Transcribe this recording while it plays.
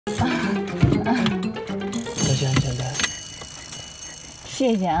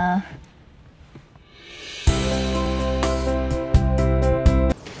谢谢啊。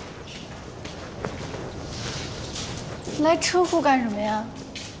来车库干什么呀？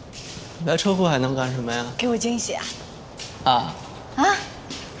来车库还能干什么呀？给我惊喜啊！啊？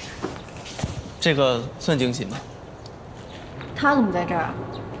这个算惊喜吗？他怎么在这儿啊？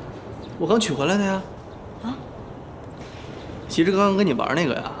我刚取回来的呀。啊？其实刚刚跟你玩那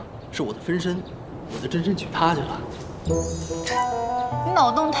个呀，是我的分身，我的真身取他去了。你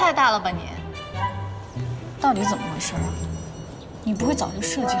脑洞太大了吧你？到底怎么回事啊？你不会早就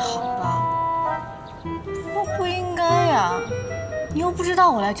设计好了吧？不应该呀，你又不知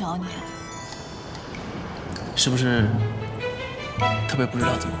道我来找你。是不是特别不知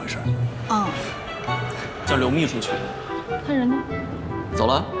道怎么回事？啊。叫刘秘书去。他人呢？走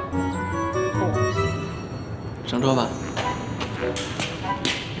了。上车吧。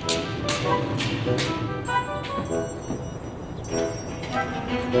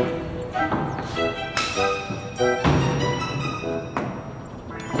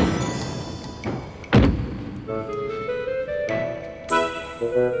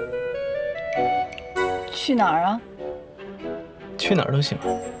去哪儿啊？去哪儿都行。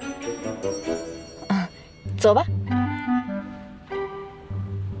走吧。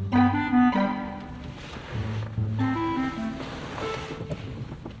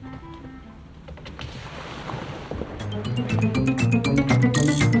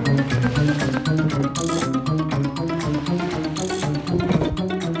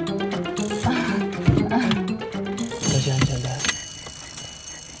小心安全带。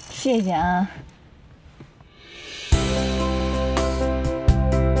谢谢啊。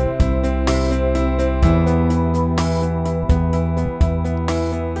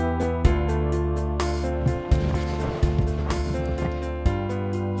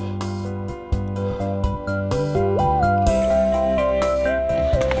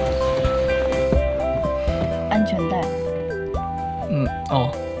安全带。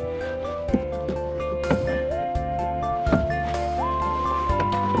哦。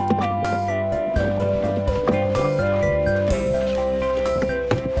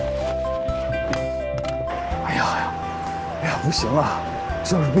不行啊！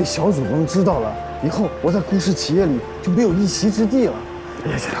这要是被小祖宗知道了，以后我在顾氏企业里就没有一席之地了。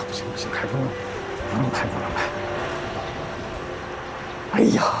哎呀，不行，还不能拍。哎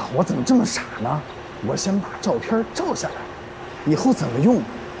呀，我怎么这么傻呢？我先把照片照下来，以后怎么用，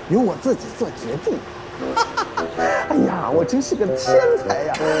由我自己做决定。哎呀，我真是个天才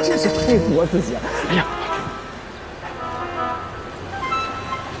呀！真是佩服我自己。哎呀，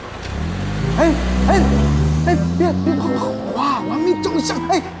别跑啊！我还没照相。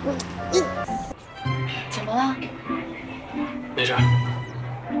哎，你怎么了？没事，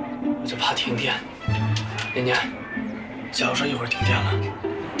我就怕停电。年年，假如说一会儿停电了，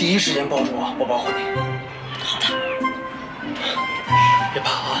第一时间抱住我，我保护你。好的。别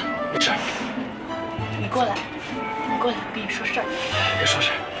怕啊，没事。你过来，我跟你说事儿。别说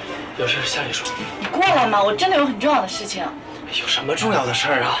事，有事下里说。你过来嘛，我真的有很重要的事情。有什么重要的事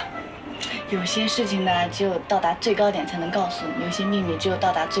儿啊？有些事情呢，只有到达最高点才能告诉你；有些秘密，只有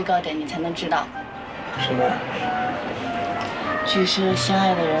到达最高点你才能知道。什么？据说相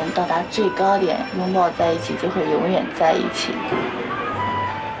爱的人到达最高点，拥抱在一起就会永远在一起。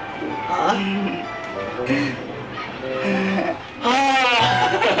啊？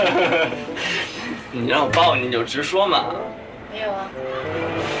你让我抱你就直说嘛。没有啊。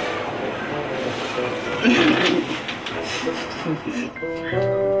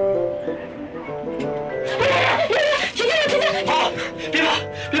停！啊！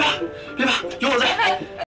别怕！